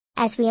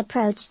As we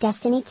approach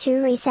Destiny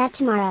 2 reset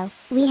tomorrow,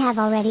 we have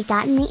already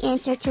gotten the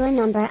answer to a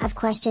number of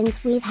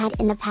questions we've had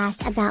in the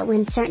past about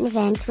when certain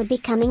events would be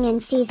coming in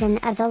Season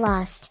of the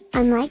Lost.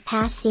 Unlike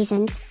past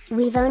seasons,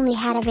 we've only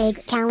had a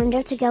vague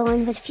calendar to go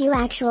on with few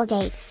actual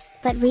dates,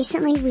 but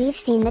recently we've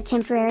seen the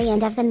temporary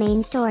end of the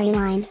main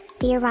storyline,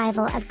 the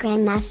arrival of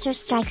Grandmaster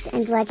strikes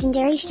and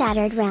Legendary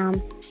Shattered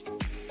Realm.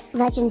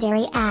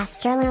 Legendary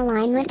Astral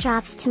Alignment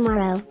drops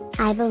tomorrow,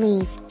 I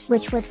believe,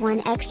 which with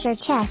one extra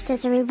chest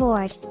as a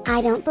reward. I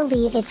don't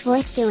believe it's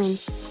worth doing.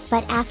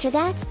 But after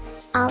that?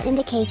 All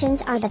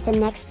indications are that the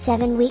next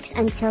 7 weeks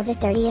until the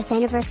 30th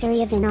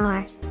anniversary event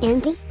are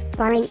empty,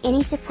 barring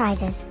any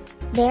surprises.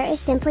 There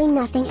is simply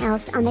nothing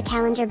else on the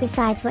calendar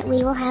besides what we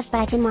will have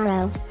by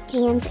tomorrow,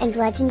 GMs and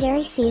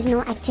legendary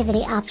seasonal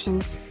activity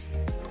options.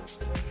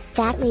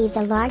 That leaves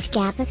a large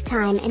gap of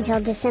time until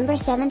December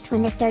 7th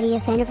when the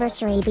 30th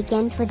anniversary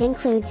begins, which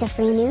includes a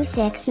free new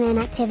 6-man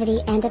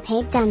activity and a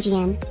paid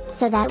dungeon,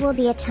 so that will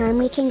be a time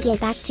we can get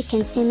back to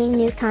consuming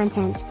new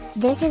content.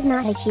 This is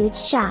not a huge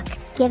shock,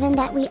 given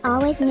that we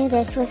always knew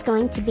this was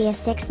going to be a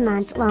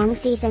 6-month-long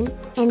season,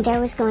 and there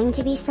was going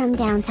to be some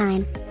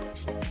downtime.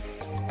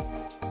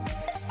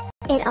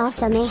 It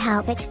also may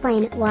help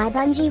explain why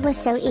Bungie was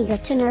so eager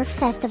to nerf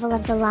Festival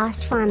of the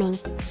Lost farming,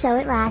 so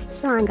it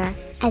lasts longer,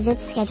 as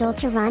it's scheduled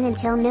to run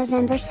until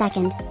November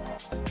 2nd.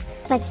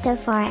 But so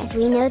far as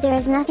we know, there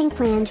is nothing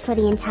planned for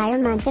the entire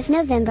month of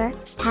November,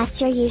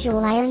 past your usual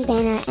Iron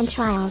Banner and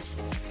Trials.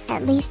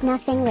 At least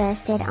nothing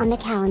listed on the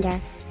calendar.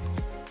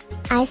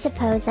 I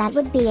suppose that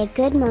would be a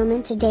good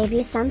moment to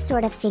debut some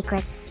sort of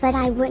secret, but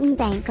I wouldn't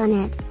bank on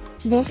it.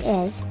 This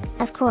is,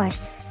 of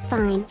course,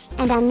 fine,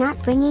 and I'm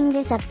not bringing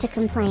this up to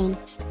complain.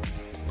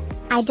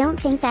 I don't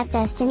think that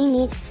Destiny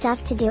needs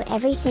stuff to do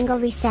every single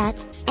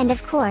reset, and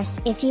of course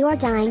if you are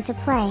dying to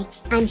play,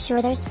 I'm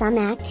sure there's some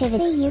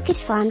activity you could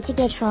farm to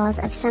get trolls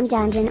of some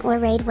dungeon or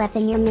raid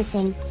weapon you're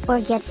missing, or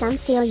get some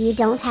seal you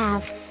don't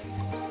have.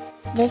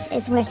 This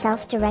is where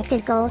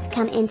self-directed goals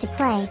come into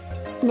play.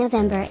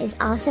 November is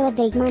also a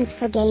big month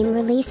for game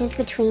releases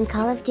between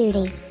Call of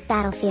Duty,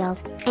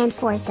 Battlefield, and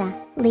Forza,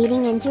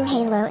 leading into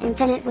Halo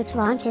Infinite, which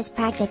launches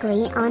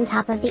practically on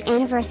top of the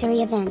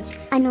anniversary event,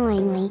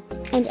 annoyingly,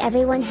 and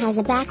everyone has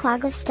a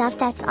backlog of stuff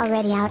that's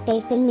already out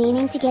they've been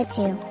meaning to get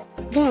to.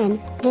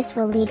 Then, this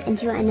will lead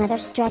into another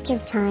stretch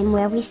of time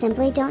where we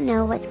simply don't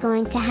know what's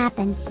going to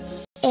happen.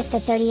 If the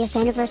 30th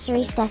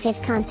anniversary stuff is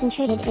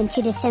concentrated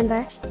into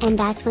December, and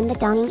that's when the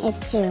dawning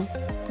is too.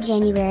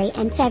 January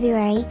and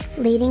February,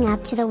 leading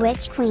up to the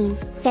Witch Queen,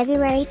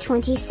 February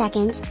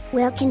 22nd,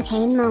 will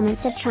contain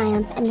moments of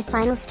triumph and the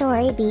final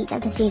story beat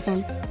of the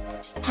season.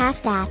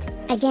 Past that,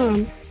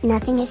 again,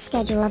 nothing is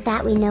scheduled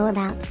that we know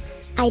about.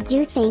 I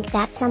do think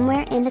that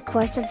somewhere in the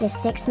course of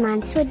this 6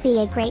 months would be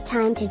a great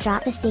time to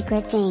drop a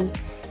secret thing,